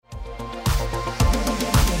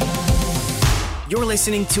You're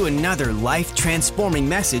listening to another life-transforming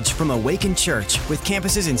message from Awaken Church with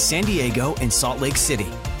campuses in San Diego and Salt Lake City.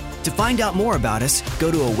 To find out more about us,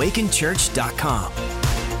 go to awakenchurch.com.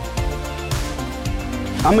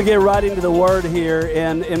 I'm going to get right into the Word here,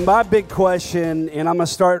 and my big question, and I'm going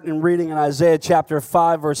to start in reading in Isaiah chapter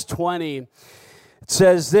 5, verse 20. It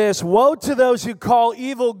says this, "Woe to those who call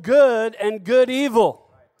evil good and good evil,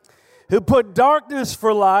 who put darkness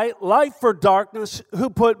for light, light for darkness, who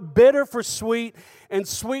put bitter for sweet and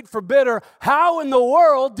sweet for bitter. How in the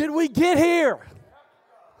world did we get here?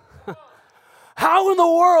 How in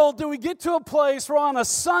the world do we get to a place where on a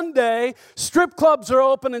Sunday, strip clubs are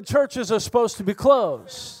open and churches are supposed to be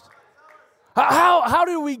closed? How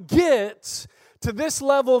do we get to this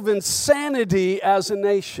level of insanity as a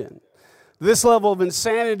nation? This level of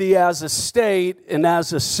insanity as a state and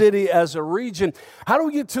as a city, as a region? How do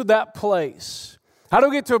we get to that place? How do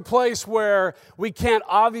we get to a place where we can't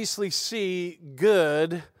obviously see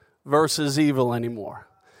good versus evil anymore?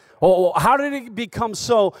 Well, how did it become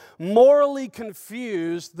so morally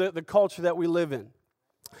confused, the culture that we live in?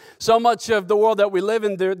 So much of the world that we live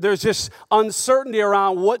in, there's just uncertainty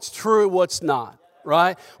around what's true, what's not.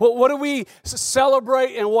 Right? Well, what do we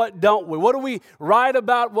celebrate and what don't we? What do we write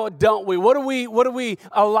about, what don't we? What do we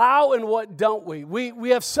allow and what don't we?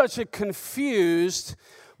 We have such a confused,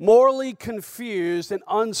 morally confused and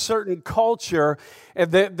uncertain culture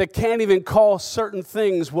that can't even call certain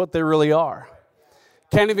things what they really are.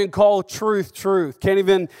 Can't even call truth, truth. Can't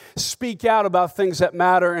even speak out about things that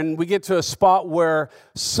matter. And we get to a spot where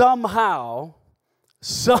somehow,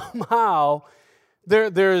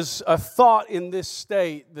 there's a thought in this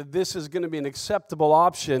state that this is going to be an acceptable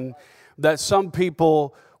option, that some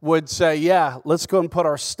people would say, yeah, let's go and put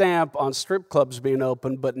our stamp on strip clubs being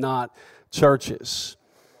open, but not churches.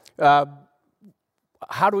 How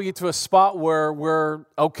do we get to a spot where we're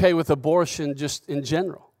okay with abortion just in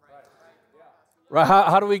general? Right?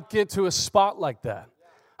 How do we get to a spot like that?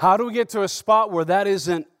 How do we get to a spot where that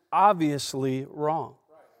isn't obviously wrong?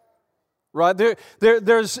 Right?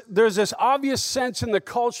 There's this obvious sense in the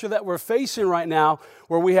culture that we're facing right now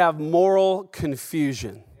where we have moral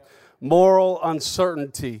confusion, moral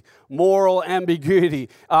uncertainty, moral ambiguity.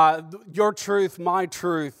 Your truth, my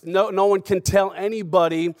truth. No one can tell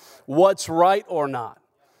anybody what's right or not.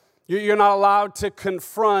 You're not allowed to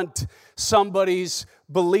confront somebody's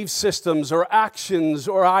belief systems or actions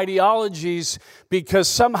or ideologies because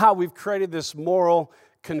somehow we've created this moral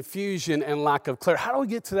confusion and lack of clarity. How do we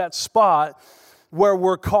get to that spot where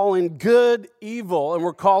we're calling good evil and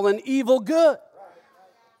we're calling evil good?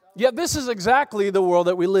 Yet this is exactly the world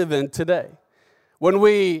that we live in today. When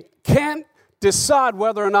we can't decide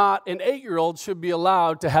whether or not an 8-year-old should be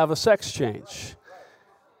allowed to have a sex change.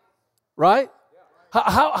 Right?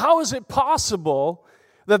 How is it possible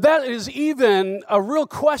that is even a real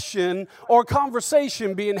question or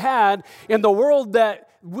conversation being had in the world that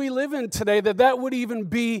we live in today, that would even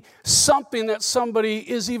be something that somebody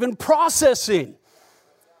is even processing?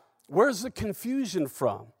 Where's the confusion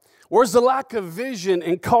from? Where's the lack of vision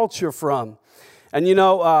and culture from?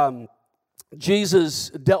 And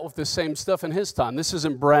Jesus dealt with the same stuff in his time. This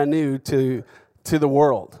isn't brand new to the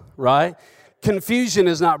world, right? Confusion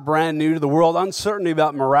is not brand new to the world. Uncertainty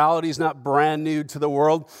about morality is not brand new to the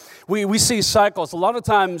world. We see cycles. A lot of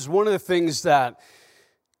times, one of the things that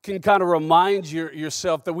can kind of remind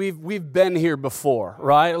yourself that we've been here before,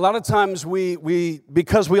 right? A lot of times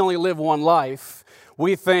because we only live one life,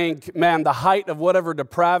 we think, man, the height of whatever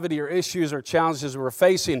depravity or issues or challenges we're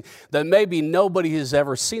facing, that maybe nobody has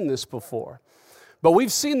ever seen this before. But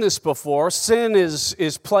we've seen this before. Sin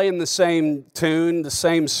is playing the same tune, the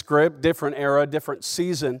same script, different era, different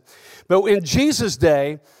season. But in Jesus'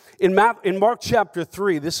 day, in Mark chapter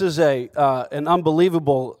 3, this is an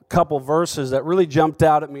unbelievable couple verses that really jumped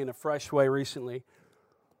out at me in a fresh way recently.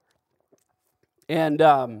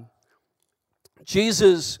 And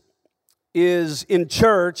Jesus is in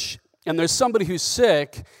church, and there's somebody who's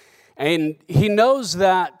sick, and he knows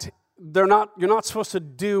that you're not supposed to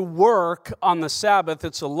do work on the Sabbath.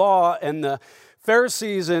 It's a law, and the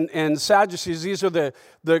Pharisees and Sadducees, these are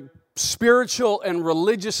the spiritual and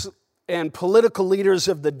religious and political leaders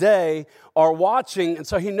of the day, are watching, and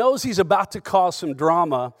so he knows he's about to cause some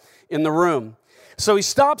drama in the room. So he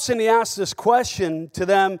stops and he asks this question to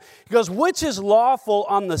them. He goes, which is lawful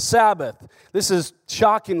on the Sabbath? This is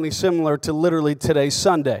shockingly similar to literally today's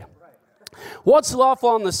Sunday. What's lawful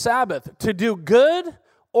on the Sabbath? To do good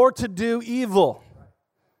or to do evil?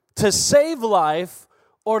 To save life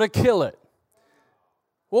or to kill it?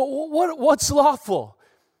 What's lawful?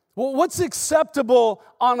 What's acceptable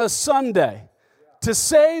on a Sunday? To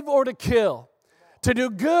save or to kill? to do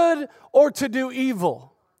good or to do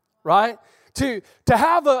evil, right? To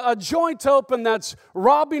have a joint open that's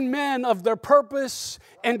robbing men of their purpose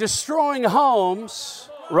and destroying homes,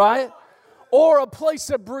 right? Or a place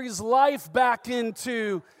that breathes life back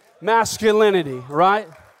into masculinity, right?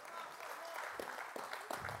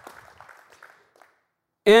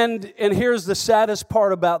 And here's the saddest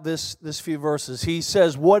part about this few verses. He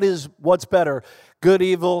says, what's better? Good,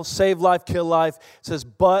 evil, save life, kill life. It says,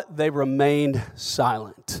 but they remained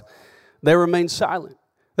silent. They remained silent.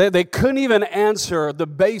 They couldn't even answer the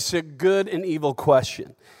basic good and evil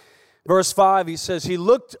question. Verse 5, he says, he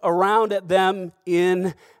looked around at them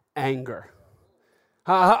in anger.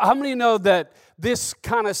 How many know that this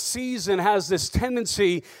kind of season has this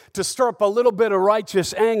tendency to stir up a little bit of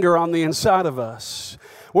righteous anger on the inside of us?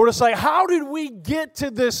 We're just like, how did we get to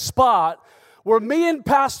this spot where me and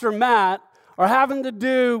Pastor Matt are having to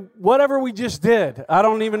do whatever we just did? I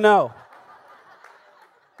don't even know.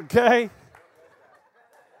 Okay?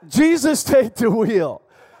 Jesus, take the wheel.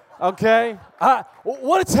 Okay?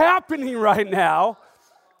 What's happening right now?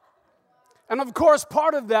 And of course,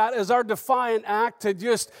 part of that is our defiant act to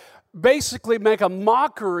just basically make a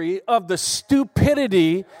mockery of the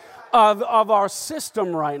stupidity of our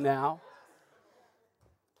system right now.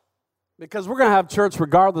 Because we're going to have church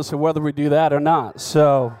regardless of whether we do that or not.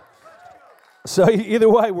 So either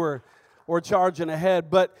way, we're charging ahead.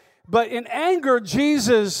 But in anger,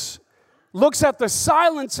 Jesus looks at the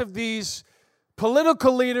silence of these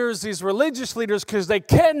political leaders, these religious leaders, because they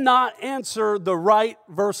cannot answer the right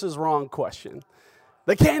versus wrong question.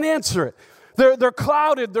 They can't answer it. They're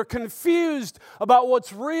clouded. They're confused about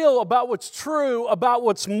what's real, about what's true, about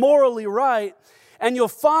what's morally right. And you'll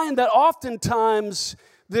find that oftentimes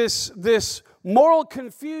this moral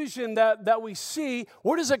confusion that we see,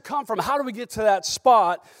 where does it come from? How do we get to that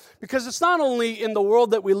spot? Because it's not only in the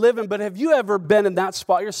world that we live in, but have you ever been in that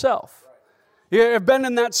spot yourself? You've been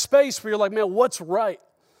in that space where you're like, man, what's right?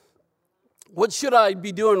 What should I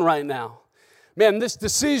be doing right now? Man, this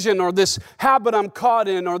decision or this habit I'm caught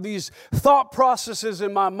in or these thought processes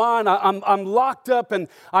in my mind, I'm locked up and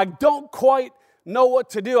I don't quite know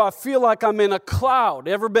what to do. I feel like I'm in a cloud.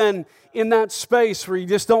 Ever been in that space where you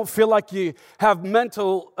just don't feel like you have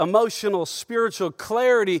mental, emotional, spiritual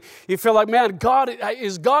clarity? You feel like, man,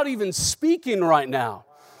 is God even speaking right now?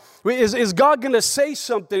 Is God going to say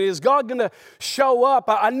something? Is God going to show up?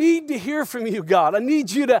 I need to hear from you, God. I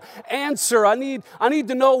need you to answer. I need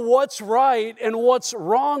to know what's right and what's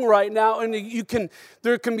wrong right now. And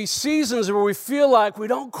there can be seasons where we feel like we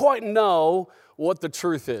don't quite know what the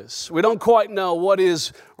truth is. We don't quite know what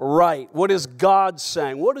is right. What is God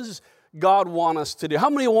saying? What does God want us to do?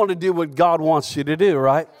 How many want to do what God wants you to do,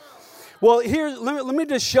 right? Well, here, let me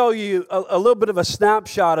just show you a little bit of a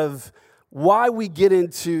snapshot of why we get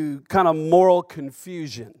into kind of moral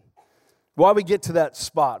confusion, why we get to that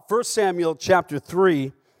spot. 1 Samuel chapter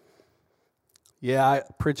 3. Yeah, I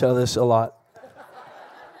preach out of this a lot.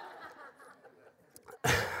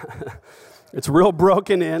 It's real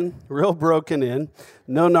broken in. No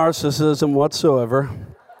narcissism whatsoever.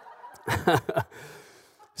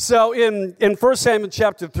 So in 1 Samuel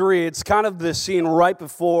chapter 3, it's kind of the scene right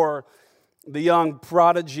before the young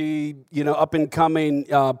prodigy, up-and-coming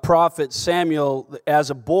prophet Samuel, as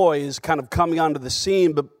a boy, is kind of coming onto the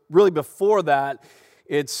scene. But really before that,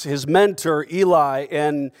 it's his mentor, Eli.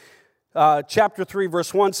 And chapter 3,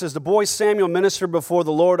 verse 1 says, the boy Samuel ministered before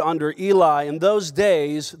the Lord under Eli. In those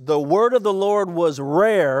days, the word of the Lord was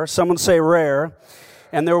rare. Someone say rare.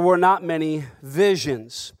 And there were not many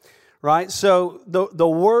visions. Right? So the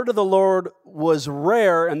word of the Lord was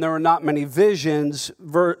rare and there were not many visions.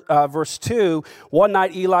 Verse 2, one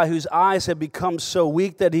night Eli, whose eyes had become so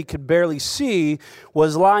weak that he could barely see,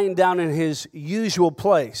 was lying down in his usual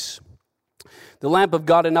place. The lamp of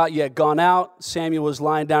God had not yet gone out. Samuel was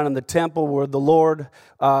lying down in the temple where the Lord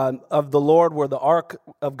where the ark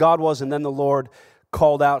of God was, and then the Lord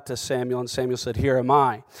called out to Samuel, and Samuel said, here am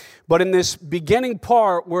I. But in this beginning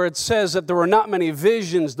part where it says that there were not many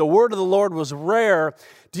visions, the word of the Lord was rare,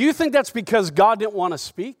 do you think that's because God didn't want to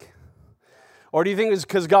speak? Or do you think it's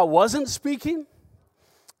because God wasn't speaking?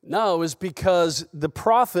 No, it was because the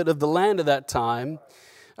prophet of the land of that time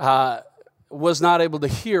was not able to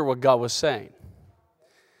hear what God was saying.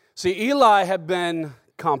 See, Eli had been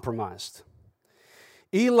compromised.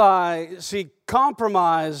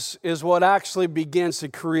 Compromise is what actually begins to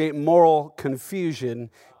create moral confusion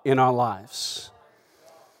in our lives.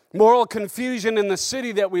 Moral confusion in the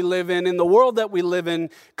city that we live in the world that we live in,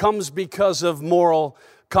 comes because of moral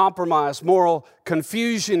compromise, moral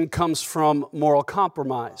confusion comes from moral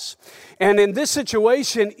compromise. And in this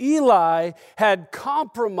situation, Eli had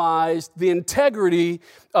compromised the integrity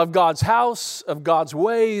of God's house, of God's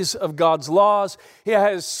ways, of God's laws. He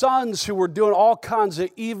had his sons who were doing all kinds of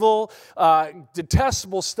evil,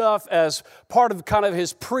 detestable stuff as part of kind of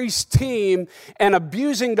his priest team and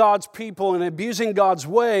abusing God's people and abusing God's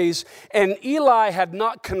ways. And Eli had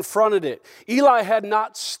not confronted it. Eli had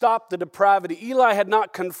not stopped the depravity. Eli had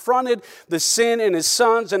not confronted the sin in his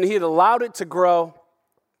sons, and he had allowed it to grow.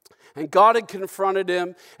 And God had confronted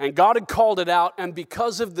him, and God had called it out. And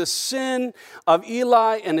because of the sin of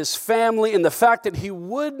Eli and his family, and the fact that he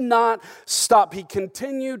would not stop, he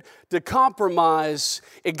continued to compromise.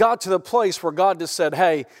 It got to the place where God just said,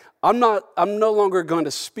 "Hey, I'm no longer going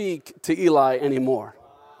to speak to Eli anymore.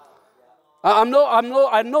 I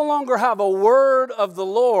no longer have a word of the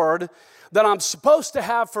Lord that I'm supposed to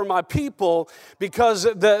have for my people, because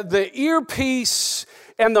the earpiece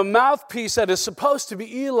and the mouthpiece that is supposed to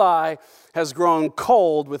be Eli has grown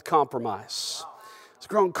cold with compromise." It's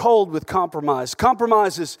grown cold with compromise.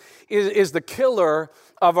 Compromise is the killer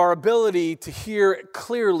of our ability to hear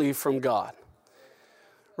clearly from God.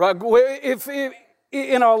 Right? If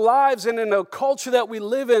in our lives and in the culture that we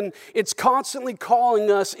live in, it's constantly calling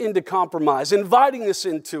us into compromise, inviting us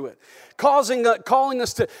into it, calling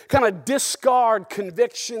us to kind of discard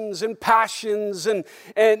convictions and passions and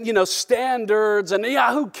standards and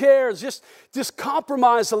who cares? Just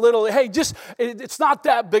compromise a little. Hey, it's not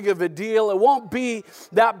that big of a deal. It won't be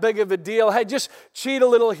that big of a deal. Hey, just cheat a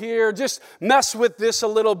little here. Just mess with this a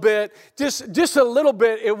little bit. Just a little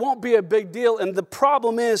bit. It won't be a big deal. And the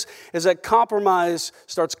problem is that compromise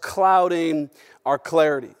starts clouding our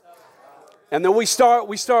clarity. And then we start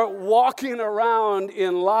walking around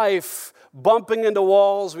in life, bumping into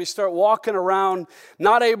walls. We start walking around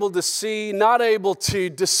not able to see, not able to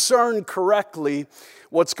discern correctly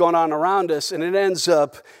what's going on around us, and it ends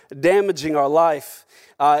up damaging our life.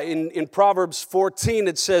 In Proverbs 14,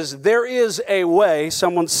 it says, "There is a way,"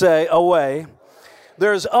 someone say, "a way."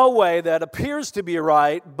 There's a way that appears to be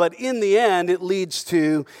right, but in the end, it leads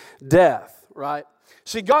to death, right?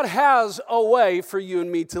 See, God has a way for you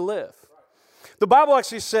and me to live. The Bible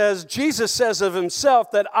actually says, Jesus says of himself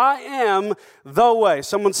that I am the way.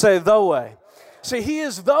 Someone say the way. See, he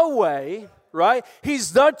is the way, right?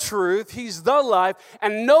 He's the truth. He's the life.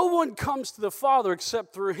 And no one comes to the Father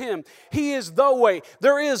except through him. He is the way.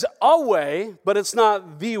 There is a way, but it's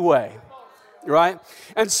not the way. Right?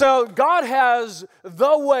 And so God has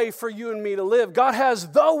the way for you and me to live. God has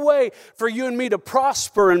the way for you and me to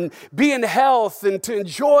prosper and be in health and to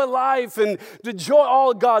enjoy life and to enjoy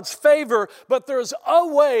all God's favor. But there's a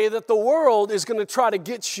way that the world is going to try to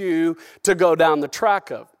get you to go down the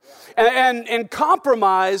track of. And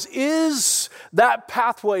compromise is that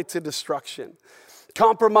pathway to destruction.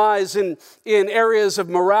 Compromise in areas of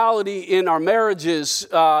morality in our marriages,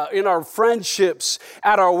 in our friendships,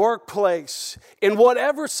 at our workplace, in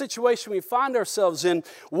whatever situation we find ourselves in.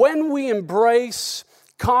 When we embrace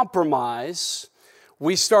compromise,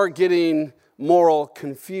 we start getting moral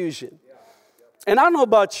confusion. And I don't know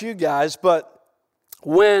about you guys, but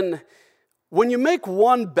when you make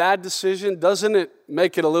one bad decision, doesn't it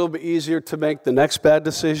make it a little bit easier to make the next bad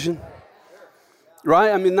decision?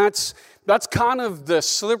 Right? I mean, that's kind of the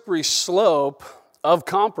slippery slope of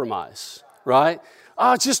compromise, right?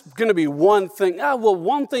 It's just going to be one thing. Well,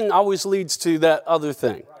 one thing always leads to that other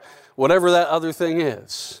thing, whatever that other thing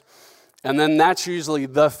is. And then that's usually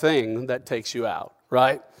the thing that takes you out,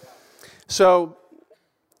 right? So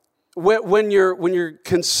when you're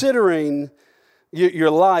considering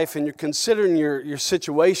your life and you're considering your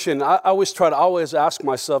situation, I always try to ask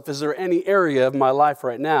myself, is there any area of my life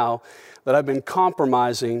right now that I've been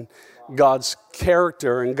compromising God's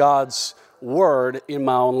character and God's word in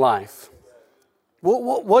my own life?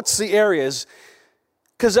 What's the areas?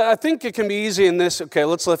 Because I think it can be easy in this. Okay,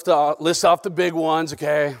 let's list off the big ones.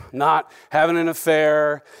 Okay, not having an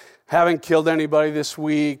affair, haven't killed anybody this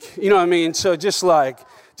week. You know what I mean? So just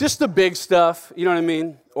the big stuff. You know what I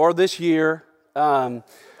mean? Or this year,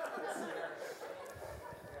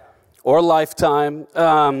 or lifetime.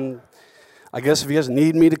 I guess if you guys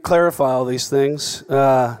need me to clarify all these things,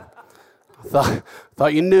 thought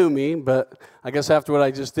you knew me, but I guess after what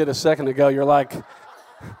I just did a second ago, you're like,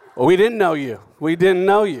 well, we didn't know you. We didn't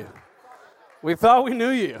know you. We thought we knew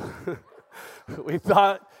you. We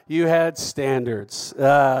thought you had standards.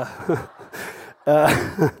 But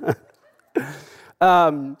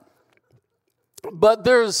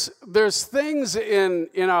there's things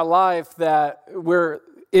in our life that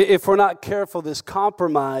if we're not careful, this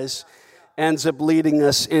compromise ends up leading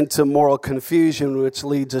us into moral confusion, which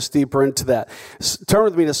leads us deeper into that. Turn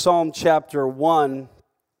with me to Psalm chapter 1,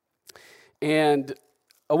 and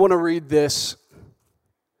I want to read this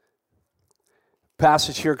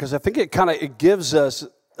passage here because I think it gives us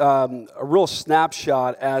a real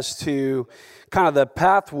snapshot as to kind of the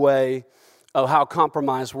pathway of how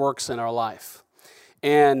compromise works in our life.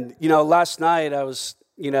 And, last night I was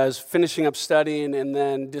finishing up studying and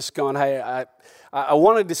then just going, hey, I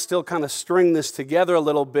wanted to still kind of string this together a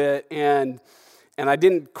little bit, and I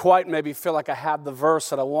didn't quite maybe feel like I had the verse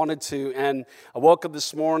that I wanted to. And I woke up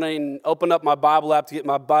this morning, opened up my Bible app to get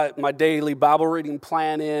my daily Bible reading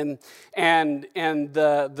plan in, and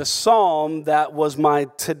the psalm that was my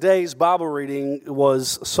today's Bible reading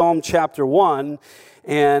was Psalm chapter 1,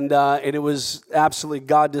 and it was absolutely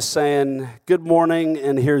God just saying, "Good morning,"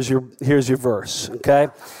 and here's your verse. Okay,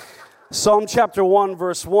 Psalm chapter 1,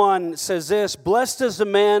 verse 1 says this: "Blessed is the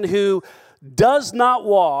man who does not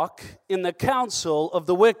walk in the counsel of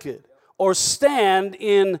the wicked, or stand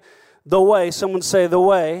in the way," someone say the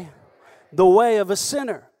way of a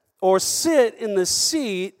sinner, or sit in the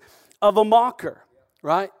seat of a mocker,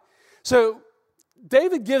 right? So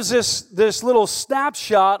David gives us this little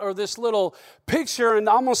snapshot or this little picture and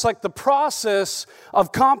almost like the process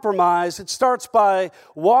of compromise. It starts by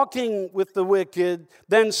walking with the wicked,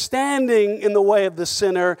 then standing in the way of the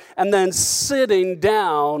sinner, and then sitting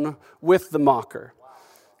down with the mocker.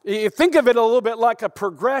 You think of it a little bit like a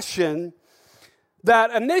progression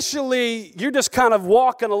that initially you're just kind of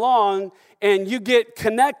walking along and you get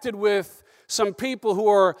connected with some people who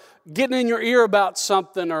are getting in your ear about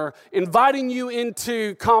something or inviting you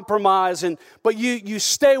into compromise, but you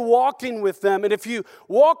stay walking with them. And if you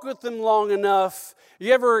walk with them long enough,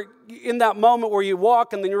 you ever in that moment where you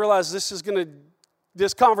walk and then you realize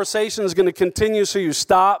this conversation is going to continue, so you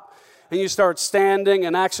stop and you start standing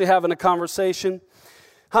and actually having a conversation?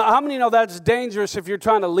 How many know that's dangerous if you're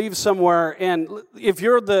trying to leave somewhere, and if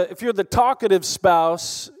you're the talkative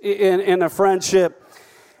spouse in a friendship,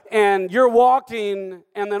 and you're walking,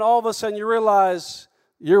 and then all of a sudden you realize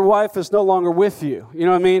your wife is no longer with you. You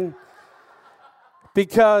know what I mean?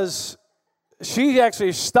 Because she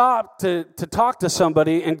actually stopped to talk to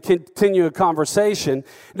somebody and continue a conversation.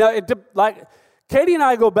 Now, Katie and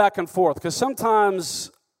I go back and forth, because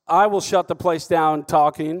sometimes I will shut the place down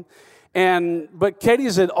talking, but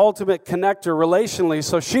Katie's an ultimate connector relationally,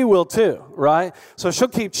 so she will too, right? So she'll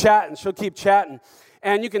keep chatting.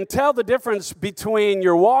 And you can tell the difference between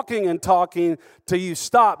your walking and talking till you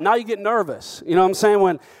stop. Now you get nervous. You know what I'm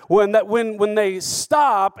saying? When they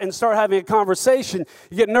stop and start having a conversation,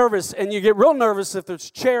 you get nervous, and you get real nervous if there's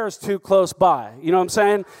chairs too close by. You know what I'm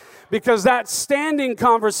saying? Because that standing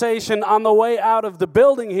conversation on the way out of the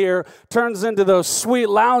building here turns into those sweet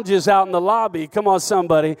lounges out in the lobby. Come on,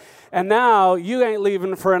 somebody. And now you ain't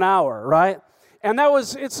leaving for an hour, right? And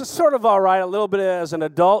it's sort of all right a little bit as an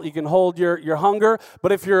adult. You can hold your hunger.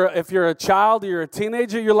 But if you're a child or you're a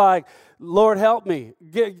teenager, you're like, Lord, help me.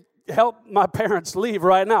 Help my parents leave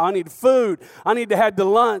right now. I need food. I need to head to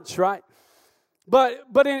lunch, right?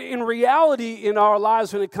 But in reality, in our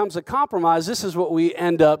lives, when it comes to compromise, this is what we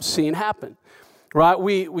end up seeing happen, right?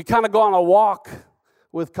 We kind of go on a walk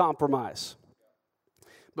with compromise.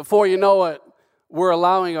 Before you know it, we're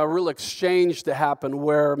allowing a real exchange to happen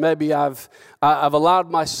where maybe I've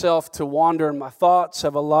allowed myself to wander in my thoughts.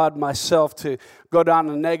 I've allowed myself to go down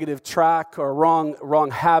a negative track or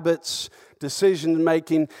wrong habits, decision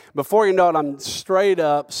making. Before you know it, I'm straight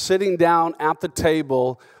up sitting down at the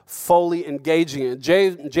table, fully engaging it.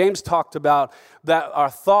 James talked about that our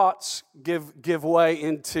thoughts give way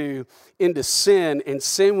into sin, and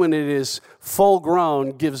sin, when it is full grown,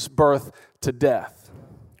 gives birth to death,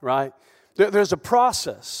 right? There's a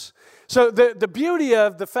process. So the beauty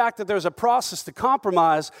of the fact that there's a process to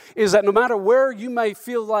compromise is that no matter where you may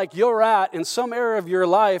feel like you're at in some area of your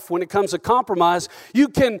life when it comes to compromise, you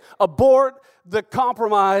can abort the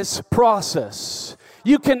compromise process.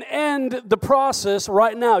 You can end the process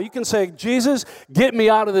right now. You can say, Jesus, get me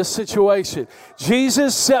out of this situation.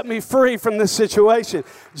 Jesus, set me free from this situation.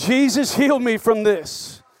 Jesus, heal me from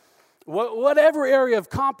this. Whatever area of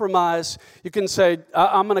compromise, you can say,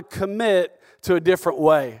 I'm going to commit to a different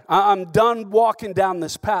way. I'm done walking down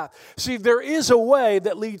this path. See, there is a way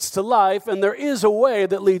that leads to life, and there is a way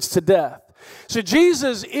that leads to death. So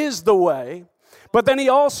Jesus is the way, but then he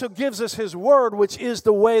also gives us his word, which is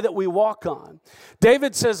the way that we walk on.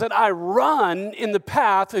 David says that I run in the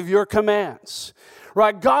path of your commands.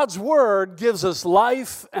 Right? God's word gives us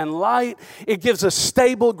life and light. It gives us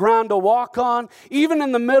stable ground to walk on. Even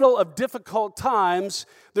in the middle of difficult times,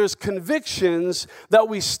 there's convictions that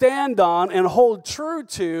we stand on and hold true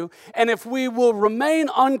to. And if we will remain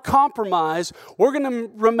uncompromised, we're going to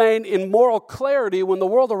remain in moral clarity when the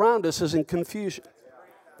world around us is in confusion.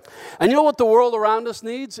 And you know what the world around us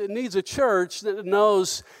needs? It needs a church that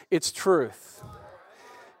knows its truth.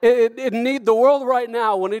 The world right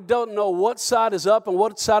now, when it don't know what side is up and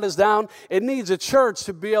what side is down, it needs a church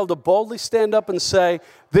to be able to boldly stand up and say,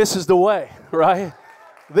 this is the way, right?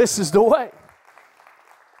 This is the way.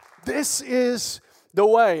 This is the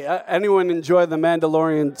way. Anyone enjoy the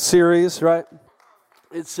Mandalorian series, right?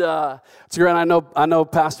 It's great. I know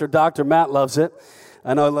Pastor Dr. Matt loves it.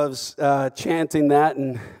 I know he loves chanting that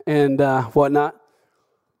and whatnot.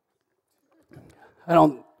 I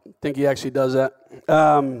don't think he actually does that.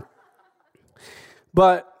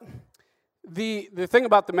 But the thing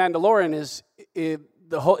about the Mandalorian is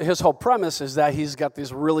his whole premise is that he's got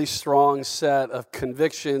this really strong set of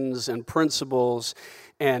convictions and principles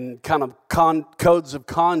and kind of codes of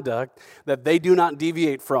conduct that they do not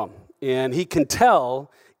deviate from. And he can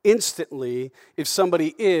tell instantly if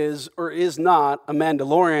somebody is or is not a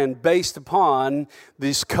Mandalorian based upon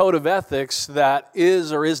this code of ethics that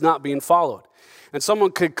is or is not being followed. And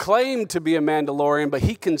someone could claim to be a Mandalorian, but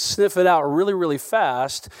he can sniff it out really, really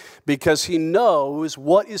fast because he knows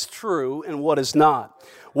what is true and what is not.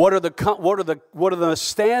 What are the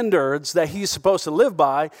standards that he's supposed to live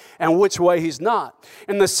by and which way he's not?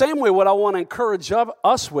 In the same way, what I want to encourage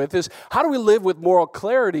us with is how do we live with moral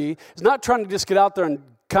clarity? It's not trying to just get out there and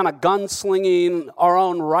kind of gunslinging our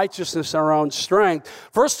own righteousness, our own strength.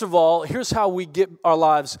 First of all, here's how we get our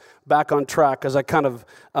lives back on track as I kind of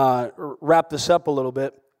wrap this up a little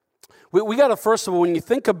bit. We got to, first of all, when you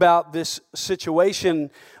think about this situation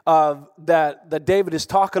that David is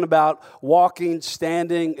talking about, walking,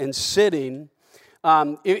 standing, and sitting,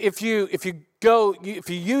 if you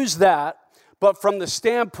use that, but from the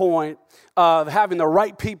standpoint of having the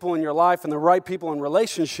right people in your life and the right people in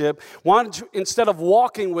relationship, why don't you, instead of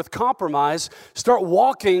walking with compromise, start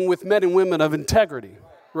walking with men and women of integrity,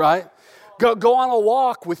 right? Go on a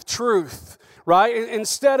walk with truth, right?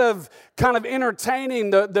 Instead of kind of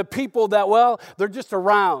entertaining the people that, well, they're just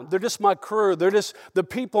around. They're just my crew. They're just the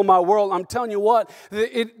people in my world. I'm telling you what,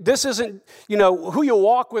 this isn't, who you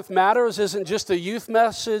walk with matters. Isn't just a youth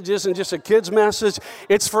message, isn't just a kid's message.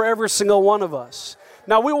 It's for every single one of us.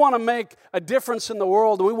 Now, we want to make a difference in the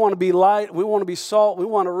world. We want to be light. We want to be salt. We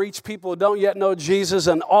want to reach people who don't yet know Jesus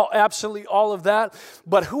and absolutely all of that.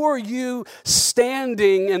 But who are you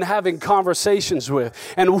standing and having conversations with?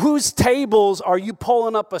 And whose tables are you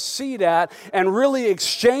pulling up a seat at and really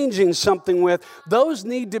exchanging something with? Those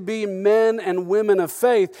need to be men and women of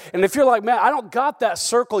faith. And if you're like, man, I don't got that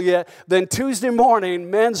circle yet, then Tuesday morning,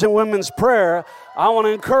 men's and women's prayer, I want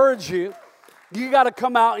to encourage you. You got to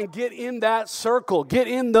come out and get in that circle, get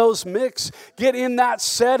in those mix, get in that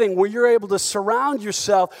setting where you're able to surround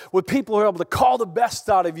yourself with people who are able to call the best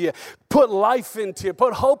out of you, put life into you,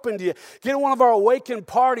 put hope into you. Get in one of our awakened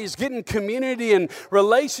parties, get in community and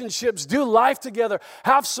relationships, do life together,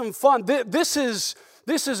 have some fun. This is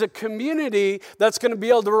a community that's going to be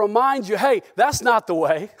able to remind you, hey, that's not the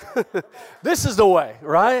way. This is the way,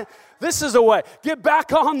 right? This is the way. Get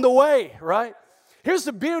back on the way, right? Here's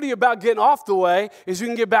the beauty about getting off the way is you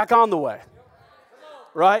can get back on the way,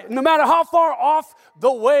 right? No matter how far off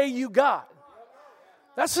the way you got.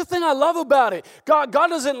 That's the thing I love about it. God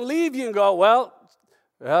doesn't leave you and go, well,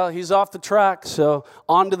 he's off the track, so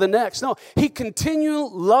on to the next. No, he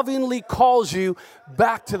continually lovingly calls you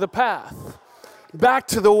back to the path, back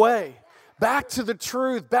to the way, back to the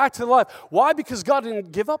truth, back to the life. Why? Because God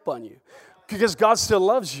didn't give up on you. Because God still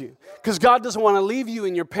loves you. Because God doesn't want to leave you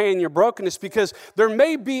in your pain, your brokenness. Because there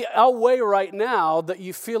may be a way right now that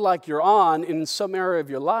you feel like you're on in some area of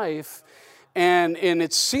your life. And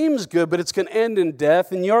it seems good, but it's going to end in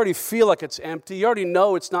death. And you already feel like it's empty. You already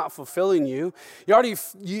know it's not fulfilling you.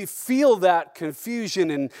 You feel that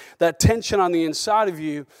confusion and that tension on the inside of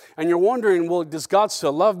you. And you're wondering, well, does God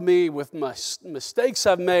still love me with my mistakes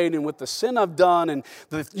I've made and with the sin I've done? And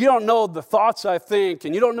you don't know the thoughts I think.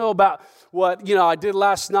 And you don't know about what I did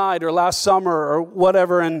last night or last summer or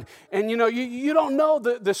whatever. And you don't know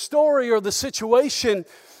the story or the situation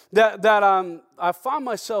that I find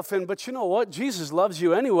myself in, but you know what? Jesus loves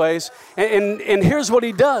you anyways, and here's what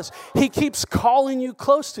he does. He keeps calling you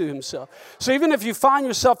close to himself. So even if you find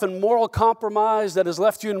yourself in moral compromise that has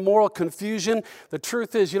left you in moral confusion, the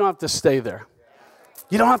truth is you don't have to stay there.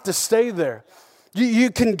 You don't have to stay there.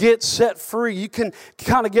 You can get set free. You can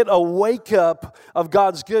kind of get a wake up of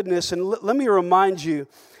God's goodness. And let me remind you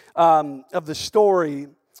of the story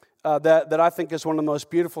that I think is one of the most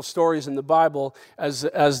beautiful stories in the Bible. As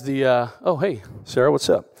the oh hey Sarah, what's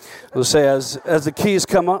up? Let's say as the keys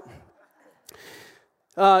come up,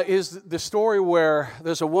 is the story where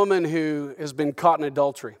there's a woman who has been caught in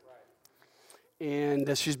adultery,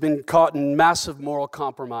 and she's been caught in massive moral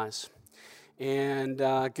compromise. And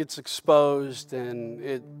gets exposed, and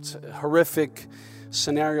it's a horrific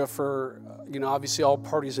scenario for, obviously all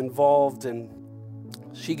parties involved. And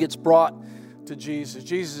she gets brought to Jesus.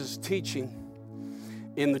 Jesus is teaching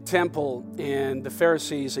in the temple, and the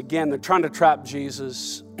Pharisees, again, they're trying to trap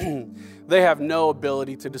Jesus. They have no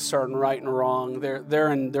ability to discern right and wrong.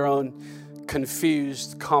 They're in their own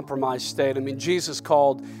confused, compromised state. I mean, Jesus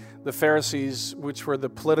called the Pharisees, which were the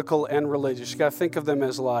political and religious, you got to think of them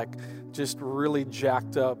as like just really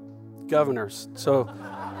jacked up governors. So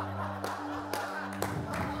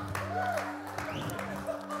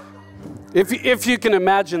if you can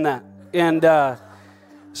imagine that. And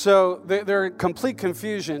so they're in complete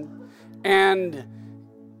confusion, and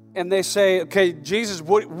they say, okay, Jesus,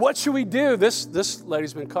 what should we do? This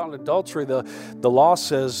lady's been caught in adultery. The law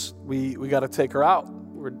says we got to take her out.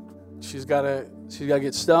 She's got to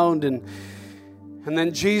get stoned. And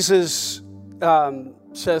then Jesus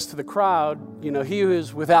says to the crowd, he who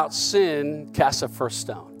is without sin casts the first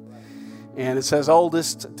stone. And it says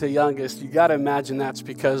oldest to youngest. You got to imagine that's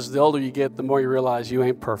because the older you get, the more you realize you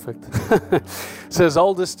ain't perfect. It says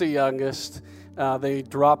oldest to youngest. They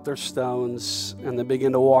drop their stones and they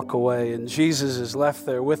begin to walk away. And Jesus is left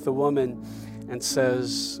there with the woman and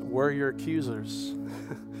says, where are your accusers?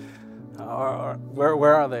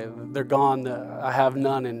 Where are they? They're gone. I have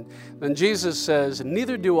none. And then Jesus says,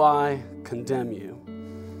 neither do I condemn you.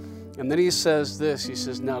 And then he says this. He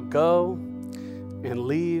says, now go and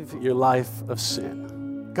leave your life of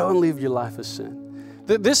sin. Go and leave your life of sin.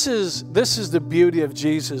 This is the beauty of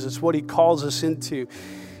Jesus. It's what he calls us into.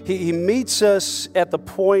 He meets us at the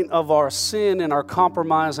point of our sin and our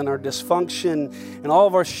compromise and our dysfunction and all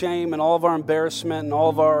of our shame and all of our embarrassment and all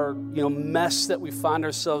of our mess that we find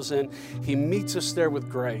ourselves in. He meets us there with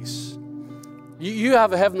grace. You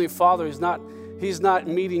have a Heavenly Father He's not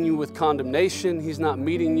meeting you with condemnation. He's not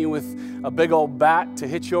meeting you with a big old bat to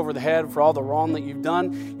hit you over the head for all the wrong that you've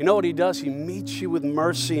done. You know what he does? He meets you with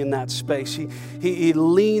mercy in that space. He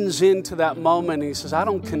leans into that moment and he says, I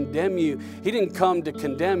don't condemn you. He didn't come to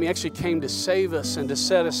condemn. He actually came to save us and to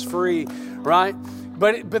set us free, right?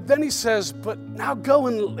 But then he says, but now go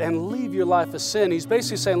and leave your life of sin. He's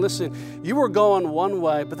basically saying, listen, you were going one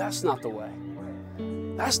way, but that's not the way.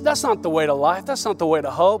 That's not the way to life. That's not the way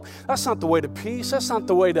to hope. That's not the way to peace. That's not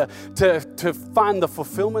the way to find the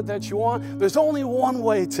fulfillment that you want. There's only one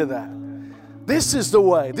way to that. This is the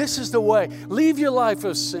way. This is the way. Leave your life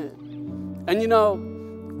of sin. And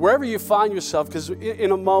wherever you find yourself, because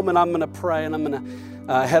in a moment I'm going to pray and I'm going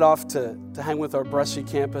to head off to hang with our Brescia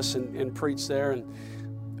campus and preach there, and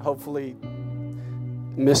hopefully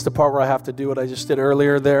miss the part where I have to do what I just did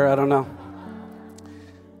earlier there. I don't know.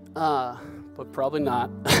 But probably not.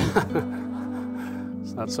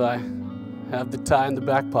 So that's why I have the tie in the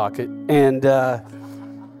back pocket. And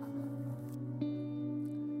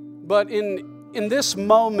but in this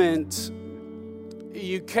moment,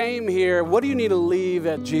 you came here. What do you need to leave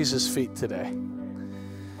at Jesus' feet today?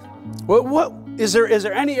 What is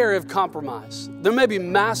there any area of compromise? There may be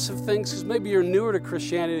massive things, because maybe you're newer to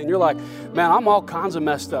Christianity and you're like, man, I'm all kinds of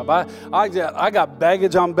messed up. I got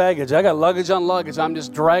baggage on baggage. I got luggage on luggage. I'm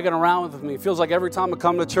just dragging around with me. It feels like every time I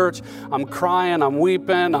come to church, I'm crying, I'm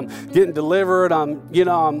weeping, I'm getting delivered.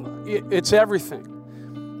 It's everything.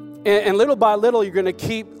 And little by little, you're going to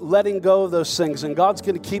keep letting go of those things, and God's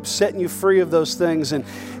going to keep setting you free of those things, and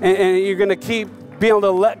you're going to keep being able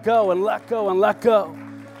to let go and let go and let go.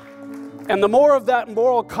 And the more of that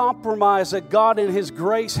moral compromise that God in His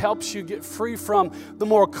grace helps you get free from, the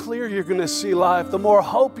more clear you're going to see life, the more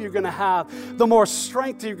hope you're going to have, the more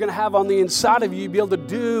strength you're going to have on the inside of you. You'll be able to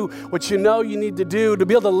do what you know you need to do, to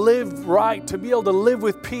be able to live right, to be able to live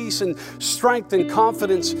with peace and strength and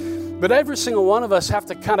confidence. But every single one of us have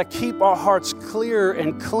to kind of keep our hearts clear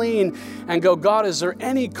and clean and go, God, is there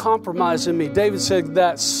any compromise in me? David said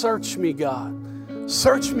that, search me, God.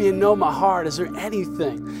 Search me and know my heart. Is there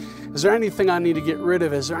anything? Is there anything I need to get rid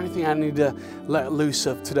of? Is there anything I need to let loose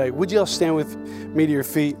of today? Would you all stand with me to your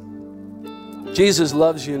feet? Jesus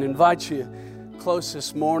loves you and invites you close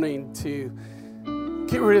this morning to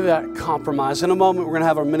get rid of that compromise. In a moment, we're going to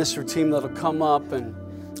have our minister team that'll come up, and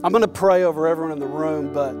I'm going to pray over everyone in the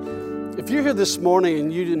room. But if you're here this morning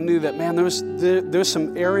and you knew that, man, there's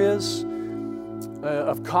some areas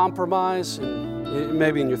of compromise, and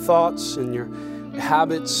maybe in your thoughts, in your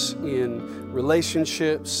habits, in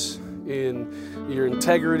relationships, in your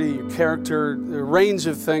integrity, your character, a range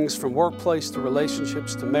of things from workplace to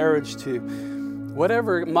relationships to marriage to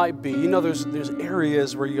whatever it might be. You know, there's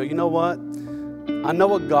areas where you go, you know what? I know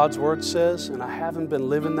what God's word says, and I haven't been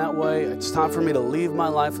living that way. It's time for me to leave my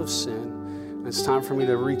life of sin. And it's time for me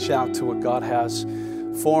to reach out to what God has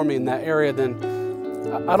for me in that area. Then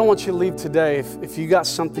I don't want you to leave today. If you got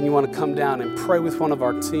something you want to come down and pray with one of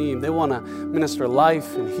our team, they want to minister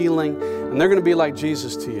life and healing, and they're going to be like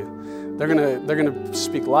Jesus to you. They're going to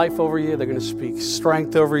speak life over you. They're going to speak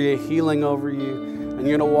strength over you, healing over you, and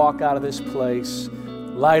you're going to walk out of this place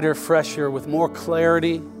lighter, fresher, with more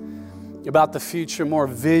clarity about the future, more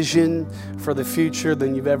vision for the future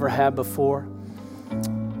than you've ever had before.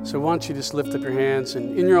 So why don't you just lift up your hands,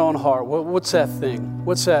 and in your own heart, what's that thing?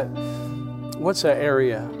 What's that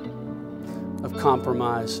area of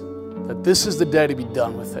compromise? That this is the day to be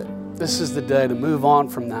done with it. This is the day to move on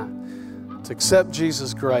from that, to accept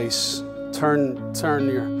Jesus' grace, turn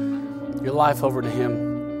your life over to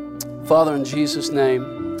Him. Father, in Jesus'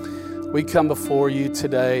 name, we come before you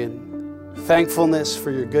today in thankfulness for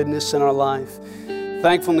your goodness in our life,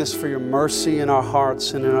 thankfulness for your mercy in our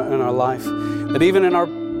hearts and in our life, that even in our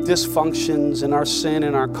dysfunctions, in our sin,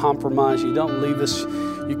 in our compromise, you don't leave us.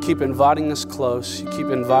 You keep inviting us close. You keep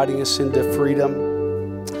inviting us into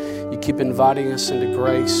freedom. You keep inviting us into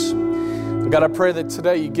grace. God, I pray that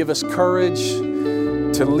today you give us courage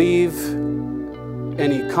to leave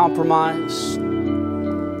any compromise,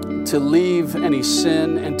 to leave any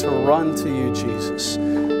sin, and to run to you, Jesus,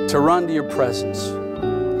 to run to your presence,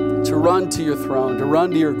 to run to your throne, to run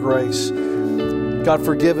to your grace. God,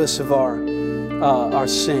 forgive us of our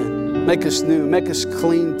sin. Make us new, make us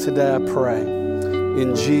clean today, I pray.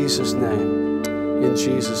 In Jesus' name. In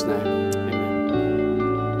Jesus' name.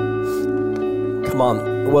 Amen. Come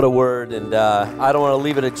on, what a word. And I don't want to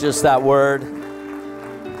leave it at just that word.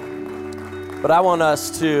 But I want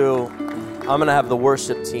us to, I'm going to have the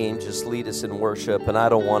worship team just lead us in worship. And I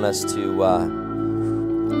don't want us to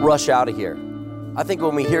rush out of here. I think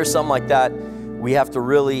when we hear something like that, we have to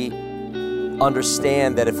really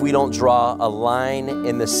understand that if we don't draw a line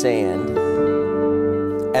in the sand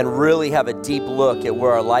and really have a deep look at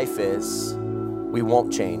where our life is, we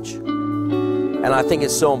won't change. And I think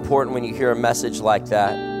it's so important when you hear a message like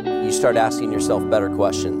that, you start asking yourself better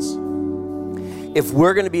questions. If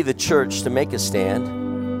we're going to be the church to make a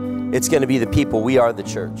stand, it's going to be the people. We are the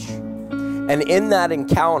church. And in that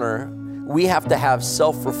encounter, we have to have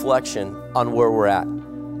self-reflection on where we're at.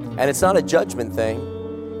 And it's not a judgment thing.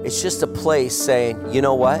 It's just a place saying, you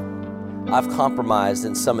know what? I've compromised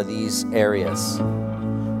in some of these areas.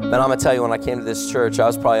 And I'm going to tell you, when I came to this church, I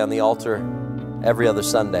was probably on the altar every other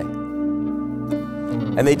Sunday.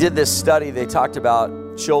 And they did this study. They talked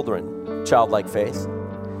about children, childlike faith.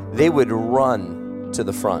 They would run to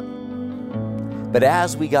the front. But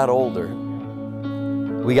as we got older,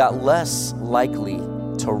 we got less likely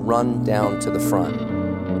to run down to the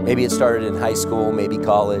front. Maybe it started in high school, maybe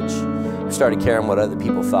college. We started caring what other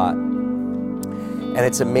people thought. And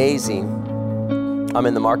it's amazing. I'm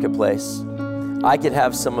in the marketplace. I could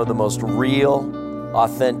have some of the most real,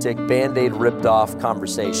 authentic, Band-Aid ripped off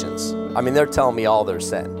conversations. I mean, they're telling me all their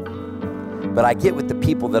sin. But I get with the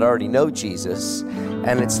people that already know Jesus,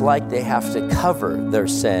 and it's like they have to cover their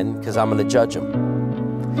sin because I'm going to judge them.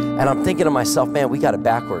 And I'm thinking to myself, man, we got it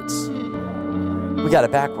backwards. We got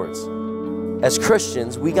it backwards. As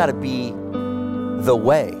Christians, we got to be the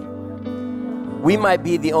way. We might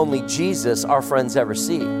be the only Jesus our friends ever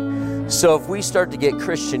see. So if we start to get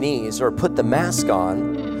Christianese or put the mask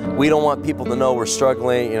on, we don't want people to know we're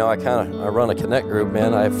struggling. You know, I run a connect group,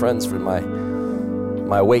 man. I have friends from my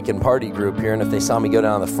Awaken party group here, and if they saw me go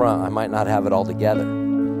down the front, I might not have it all together.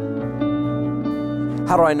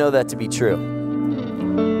 How do I know that to be true?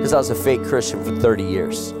 Because I was a fake Christian for 30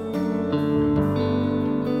 years.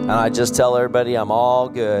 And I just tell everybody I'm all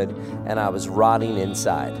good, and I was rotting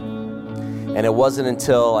inside. And it wasn't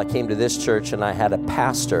until I came to this church and I had a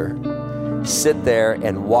pastor sit there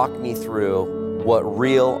and walk me through what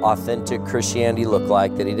real, authentic Christianity looked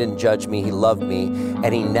like, that he didn't judge me, he loved me,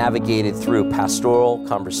 and he navigated through pastoral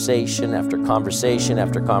conversation after conversation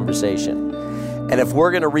after conversation. And if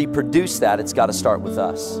we're going to reproduce that, it's got to start with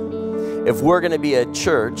us. If we're going to be a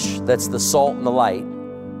church that's the salt and the light,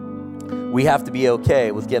 we have to be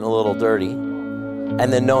okay with getting a little dirty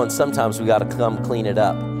and then knowing sometimes we got to come clean it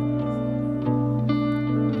up.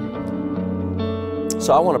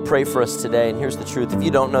 So I want to pray for us today, and here's the truth. If you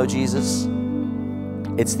don't know Jesus,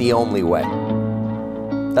 it's the only way.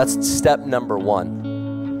 That's step number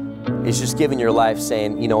one. is just giving your life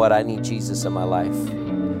saying, you know what, I need Jesus in my life.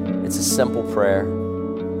 It's a simple prayer.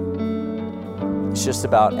 It's just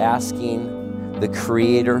about asking the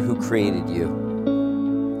Creator who created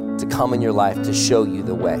you to come in your life to show you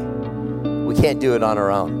the way. We can't do it on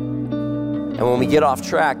our own. And when we get off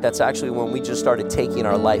track, that's actually when we just started taking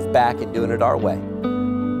our life back and doing it our way.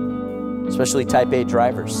 Especially type A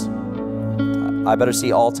drivers. I better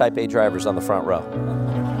see all type A drivers on the front row.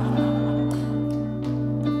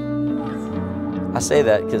 I say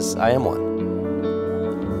that because I am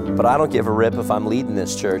one. But I don't give a rip if I'm leading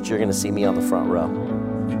this church. You're going to see me on the front row.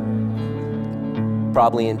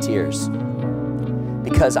 Probably in tears.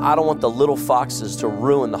 Because I don't want the little foxes to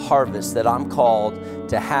ruin the harvest that I'm called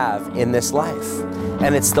to have in this life.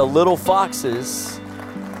 And it's the little foxes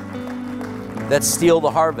that steal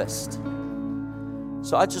the harvest.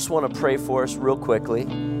 So I just want to pray for us real quickly.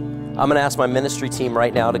 I'm going to ask my ministry team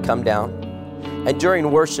right now to come down. And during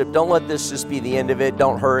worship, don't let this just be the end of it.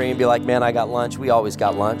 Don't hurry and be like, man, I got lunch. We always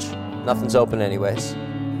got lunch. Nothing's open anyways.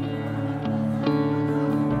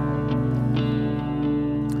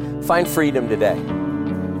 Find freedom today.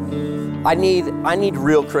 I need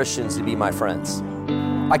real Christians to be my friends.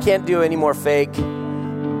 I can't do any more fake,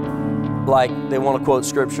 like they want to quote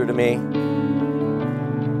scripture to me.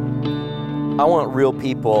 I want real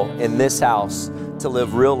people in this house to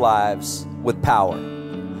live real lives with power.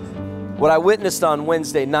 What I witnessed on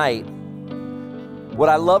Wednesday night, what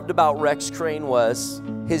I loved about Rex Crane was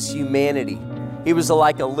his humanity. He was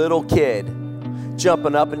like a little kid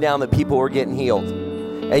jumping up and down that people were getting healed.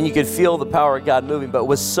 And you could feel the power of God moving. But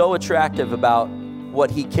what's so attractive about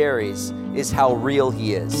what he carries is how real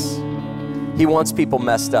he is. He wants people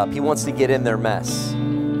messed up. He wants to get in their mess.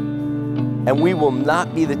 And we will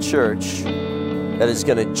not be the church that is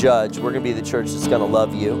going to judge. We're going to be the church that's going to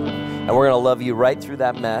love you. And we're going to love you right through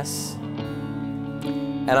that mess.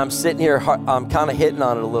 And I'm sitting here, I'm kind of hitting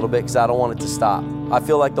on it a little bit because I don't want it to stop. I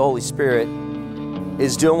feel like the Holy Spirit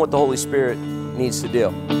is doing what the Holy Spirit needs to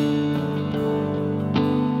do.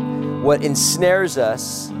 What ensnares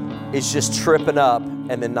us is just tripping up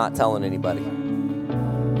and then not telling anybody.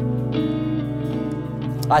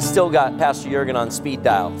 I still got Pastor Jurgen on speed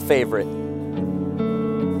dial, favorite.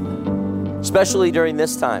 Especially during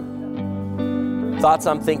this time. Thoughts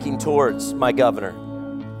I'm thinking towards my governor.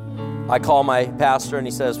 I call my pastor and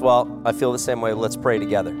he says, well, I feel the same way, let's pray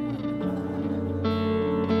together.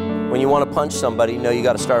 When you want to punch somebody, you know you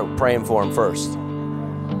got to start praying for him first.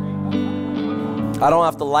 I don't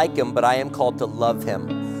have to like him, but I am called to love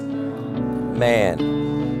him.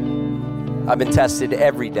 Man, I've been tested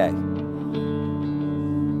every day.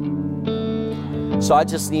 So I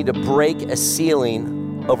just need to break a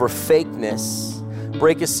ceiling over fakeness,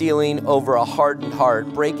 break a ceiling over a hardened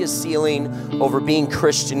heart, break a ceiling over being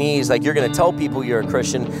Christianese. Like you're going to tell people you're a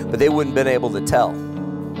Christian, but they wouldn't have been able to tell.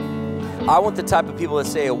 I want the type of people that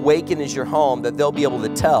say awaken is your home, that they'll be able to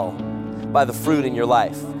tell by the fruit in your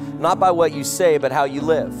life. Not by what you say, but how you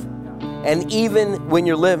live. And even when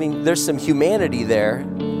you're living, there's some humanity there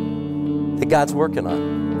that God's working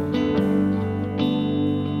on.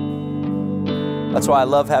 That's why I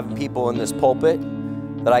love having people in this pulpit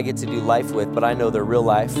that I get to do life with, but I know they're real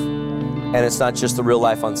life. And it's not just the real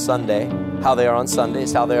life on Sunday, how they are on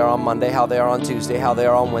Sundays, how they are on Monday, how they are on Tuesday, how they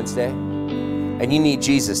are on Wednesday. And you need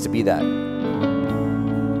Jesus to be that.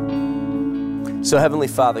 So Heavenly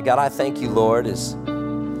Father, God, I thank you, Lord, as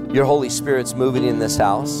your Holy Spirit's moving in this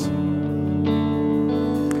house.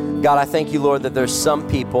 God, I thank you, Lord, that there's some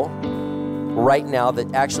people right now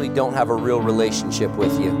that actually don't have a real relationship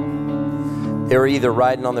with you. They're either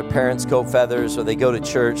riding on their parents' coat feathers or they go to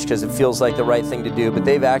church because it feels like the right thing to do, but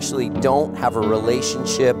they've actually don't have a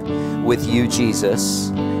relationship with you, Jesus.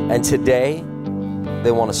 And today,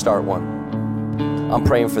 they want to start one. I'm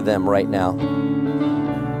praying for them right now.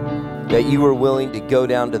 That you were willing to go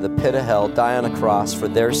down to the pit of hell, die on a cross for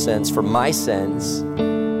their sins, for my sins,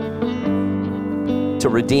 to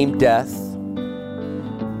redeem death.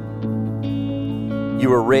 You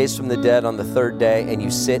were raised from the dead on the third day, and you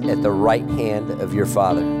sit at the right hand of your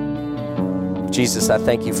Father. Jesus, I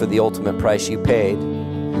thank you for the ultimate price you paid.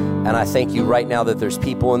 And I thank you right now that there's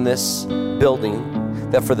people in this building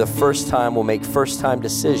that for the first time will make first-time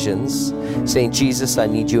decisions saying, Jesus, I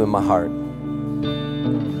need you in my heart.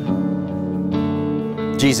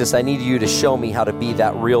 Jesus, I need you to show me how to be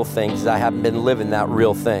that real thing because I haven't been living that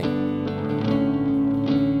real thing.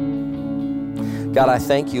 God, I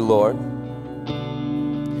thank you, Lord,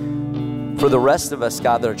 for the rest of us,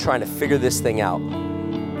 God, that are trying to figure this thing out.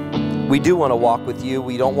 We do want to walk with you.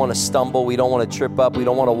 We don't want to stumble. We don't want to trip up. We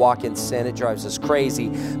don't want to walk in sin. It drives us crazy.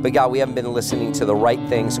 But God, we haven't been listening to the right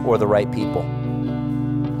things or the right people.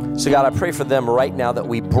 So God, I pray for them right now that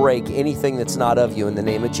we break anything that's not of you in the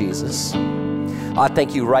name of Jesus. I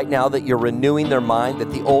thank you right now that you're renewing their mind,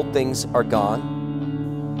 that the old things are gone,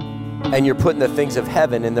 and you're putting the things of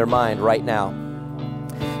heaven in their mind right now.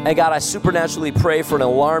 And God, I supernaturally pray for an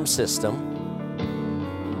alarm system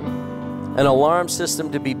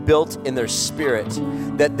to be built in their spirit,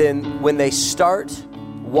 that then when they start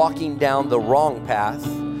walking down the wrong path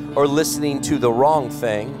or listening to the wrong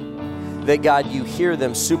thing, that God, you hear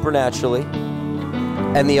them supernaturally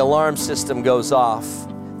and the alarm system goes off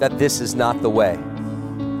that this is not the way.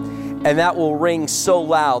 And that will ring so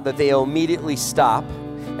loud that they immediately stop.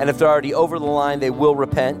 And if they're already over the line, they will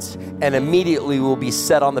repent and immediately will be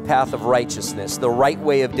set on the path of righteousness, the right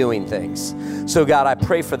way of doing things. So God, I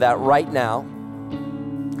pray for that right now,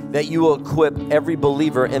 that you will equip every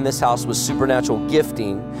believer in this house with supernatural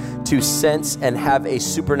gifting to sense and have a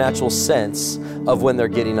supernatural sense of when they're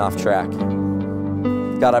getting off track.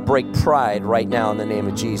 God, I break pride right now in the name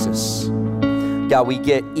of Jesus. God, we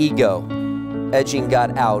get ego, edging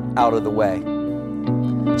God out of the way.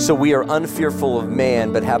 So we are unfearful of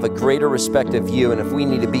man, but have a greater respect of you. And if we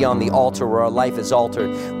need to be on the altar where our life is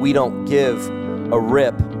altered, we don't give a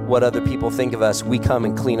rip what other people think of us. We come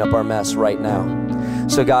and clean up our mess right now.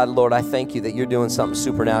 So God, Lord, I thank you that you're doing something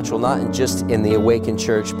supernatural, not just in the Awakened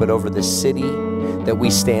Church, but over the city that we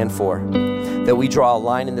stand for, that we draw a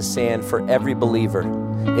line in the sand for every believer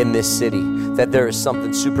in this city, that there is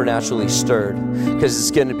something supernaturally stirred, because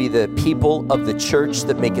it's going to be the people of the church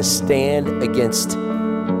that make a stand against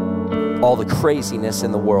all the craziness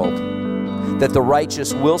in the world, that the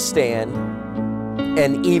righteous will stand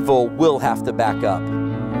and evil will have to back up.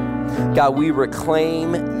 God, we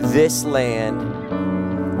reclaim this land.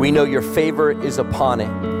 We know your favor is upon it.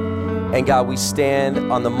 And God, we stand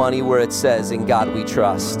on the money where it says, in God we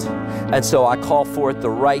trust. And so I call forth the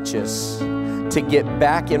righteous to get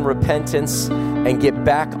back in repentance and get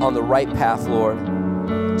back on the right path, Lord,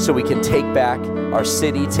 so we can take back our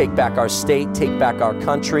city, take back our state, take back our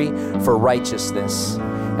country for righteousness.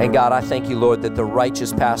 And God, I thank you, Lord, that the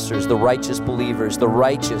righteous pastors, the righteous believers, the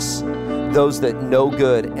righteous, those that know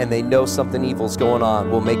good and they know something evil's going on,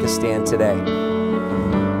 will make a stand today.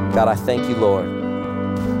 God, I thank you, Lord.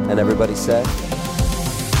 And everybody said,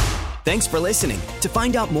 thanks for listening. To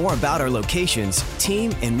find out more about our locations,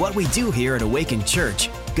 team, and what we do here at Awakened Church,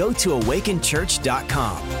 go to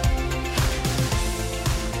awakenchurch.com.